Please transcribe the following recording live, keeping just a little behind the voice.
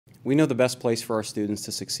We know the best place for our students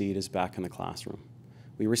to succeed is back in the classroom.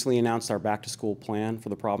 We recently announced our back-to-school plan for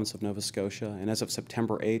the province of Nova Scotia, and as of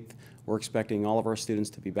September 8th, we're expecting all of our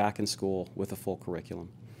students to be back in school with a full curriculum.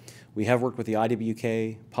 We have worked with the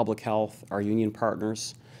IWK, Public Health, our union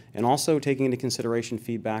partners, and also taking into consideration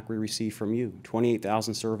feedback we received from you.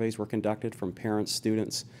 28,000 surveys were conducted from parents,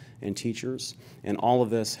 students, and teachers, and all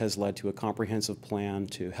of this has led to a comprehensive plan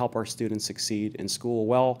to help our students succeed in school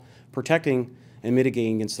while protecting and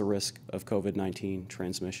mitigating against the risk of COVID-19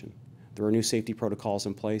 transmission. There are new safety protocols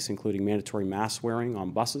in place, including mandatory mask wearing on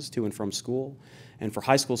buses to and from school, and for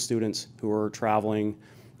high school students who are traveling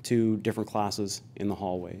to different classes in the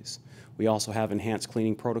hallways. We also have enhanced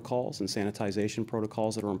cleaning protocols and sanitization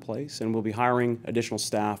protocols that are in place, and we'll be hiring additional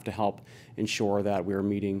staff to help ensure that we are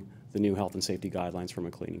meeting the new health and safety guidelines from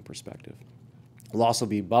a cleaning perspective. We'll also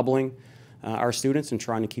be bubbling our students and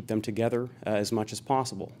trying to keep them together as much as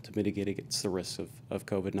possible to mitigate against the risk of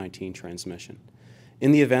COVID-19 transmission.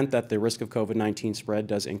 In the event that the risk of COVID-19 spread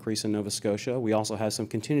does increase in Nova Scotia, we also have some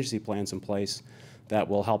contingency plans in place that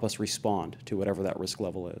will help us respond to whatever that risk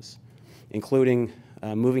level is, including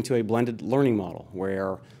moving to a blended learning model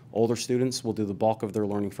where older students will do the bulk of their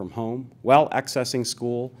learning from home while accessing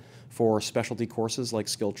school for specialty courses like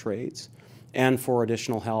skilled trades and for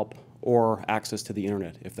additional help or access to the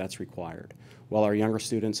internet if that's required, while our younger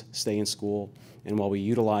students stay in school and while we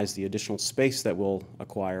utilize the additional space that we'll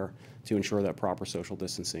acquire to ensure that proper social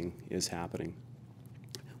distancing is happening.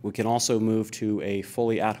 We can also move to a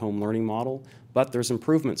fully at-home learning model, but there's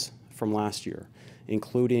improvements from last year,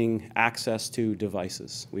 including access to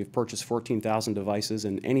devices. We've purchased 14,000 devices,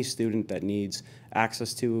 and any student that needs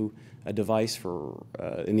access to a device for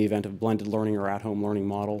in the event of blended learning or at-home learning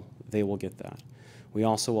model, they will get that. We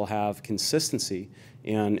also will have consistency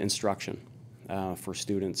in instruction for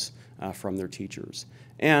students from their teachers.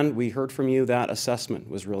 And we heard from you that assessment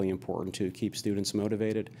was really important to keep students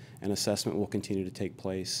motivated, and assessment will continue to take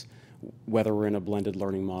place whether we're in a blended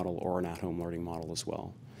learning model or an at-home learning model as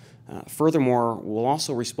well. Furthermore, we'll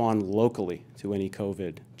also respond locally to any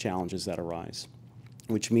COVID challenges that arise,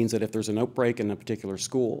 which means that if there's an outbreak in a particular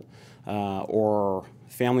school or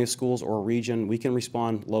family of schools or region, we can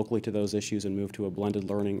respond locally to those issues and move to a blended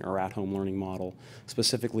learning or at-home learning model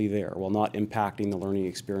specifically there, while not impacting the learning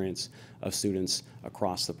experience of students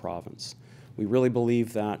across the province. We really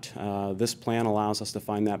believe that this plan allows us to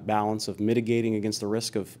find that balance of mitigating against the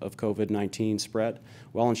risk of COVID-19 spread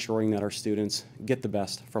while ensuring that our students get the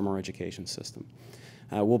best from our education system.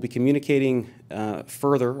 We'll be communicating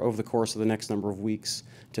further over the course of the next number of weeks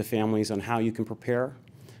to families on how you can prepare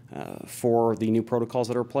for the new protocols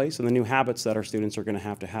that are in place and the new habits that our students are going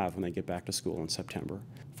to have when they get back to school in September.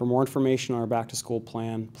 For more information on our back-to-school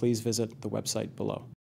plan, please visit the website below.